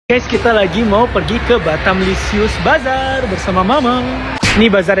Guys, kita lagi mau pergi ke Batam Lisius Bazar bersama Mama. Ini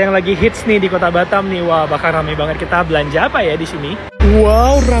bazar yang lagi hits nih di kota Batam nih. Wah, bakal rame banget. Kita belanja apa ya di sini?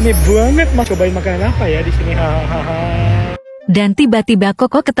 Wow, rame banget. Mas, cobain makanan apa ya di sini? Hahaha. Dan tiba-tiba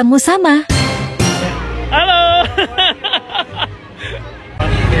Koko ketemu sama. Halo.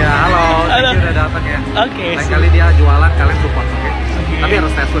 Ya, halo. Halo. Thank you udah datang ya. Oke. Lain kali dia jualan, kalian support, oke? Tapi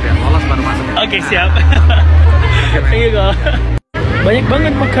harus tes food ya, lolos baru masuk ya. Oke, siap. Thank you, go. Banyak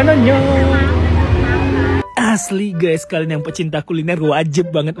banget makanannya. Asli guys, kalian yang pecinta kuliner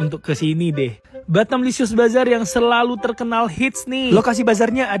wajib banget untuk kesini deh. Batam Lisius Bazar yang selalu terkenal hits nih. Lokasi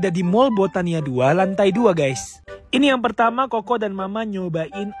bazarnya ada di Mall Botania 2, lantai 2 guys. Ini yang pertama, Koko dan Mama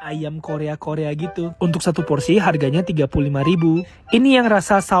nyobain ayam Korea-Korea gitu. Untuk satu porsi harganya 35.000. Ini yang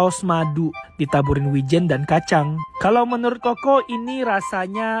rasa saus madu, ditaburin wijen dan kacang. Kalau menurut Koko ini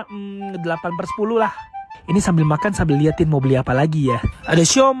rasanya 8/10 lah. Ini sambil makan sambil liatin mau beli apa lagi ya. Ada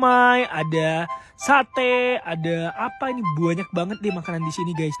siomay, ada sate, ada apa ini, banyak banget deh makanan di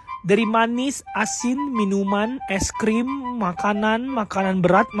sini guys. Dari manis, asin, minuman, es krim, makanan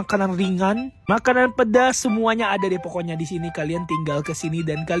berat, makanan ringan, makanan pedas, semuanya ada deh pokoknya di sini. Kalian tinggal ke sini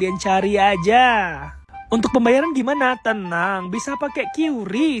dan kalian cari aja. Untuk pembayaran gimana? Tenang, bisa pakai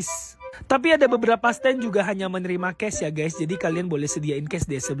QRIS. Tapi ada beberapa stand juga hanya menerima cash ya guys. Jadi kalian boleh sediain cash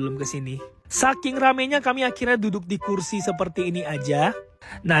deh sebelum kesini. Saking ramenya kami akhirnya duduk di kursi seperti ini aja.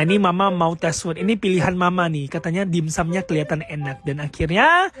 Nah, ini Mama mau tes food. Ini pilihan Mama nih. Katanya dimsumnya kelihatan enak. Dan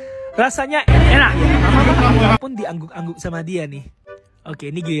akhirnya rasanya enak ya. Mama pun diangguk-angguk sama dia nih.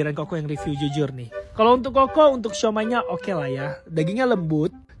 Oke, ini giliran Koko yang review jujur nih. Kalau untuk Koko, untuk siomaynya oke lah ya. Dagingnya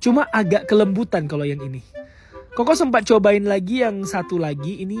lembut. Cuma agak kelembutan kalau yang ini. Koko sempat cobain lagi yang satu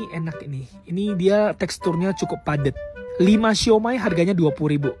lagi, ini enak ini. Ini dia teksturnya cukup padat. 5 siomay harganya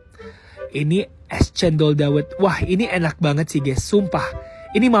 20.000. Ini es cendol dawet. Wah, ini enak banget sih guys, sumpah.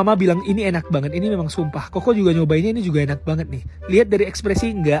 Ini Mama bilang ini enak banget, ini memang sumpah. Koko juga nyobainnya, ini juga enak banget nih. Lihat dari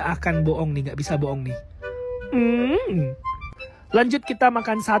ekspresi, nggak akan bohong nih, nggak bisa bohong nih. Lanjut kita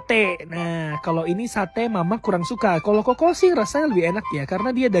makan sate. Nah, kalau ini sate Mama kurang suka. Kalau Koko sih rasanya lebih enak ya,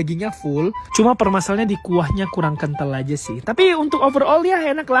 karena dia dagingnya full. Cuma permasalahannya di kuahnya kurang kental aja sih. Tapi untuk overall ya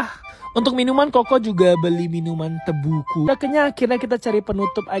enak lah. Untuk minuman Koko juga beli minuman tebuku. Udah kenyang, akhirnya kita cari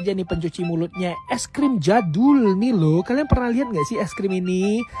penutup aja nih, pencuci mulutnya. Es krim jadul nih loh. Kalian pernah lihat gak sih es krim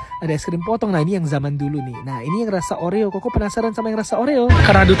ini? Ada es krim potong. Nah, ini yang zaman dulu nih. Nah, ini yang rasa Oreo. Koko penasaran sama yang rasa Oreo.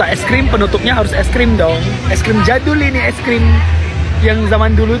 Karena duta es krim, penutupnya harus es krim dong. Es krim jadul ini, es krim yang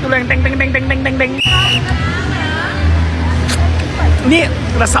zaman dulu itu yang teng. Ini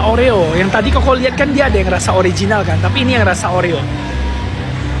rasa Oreo. Yang tadi Koko lihat kan dia ada yang rasa original kan, tapi ini yang rasa Oreo.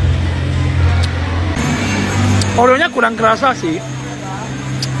 Oreonya kurang kerasa sih.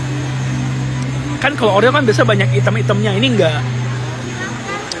 Kan kalau Oreo kan biasa banyak item-itemnya, ini enggak.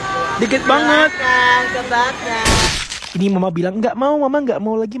 Dikit banget. Ini Mama bilang nggak mau, Mama nggak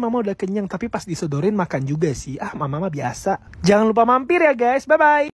mau lagi, Mama udah kenyang. Tapi pas disodorin makan juga sih. Mama biasa. Jangan lupa mampir ya guys, bye-bye.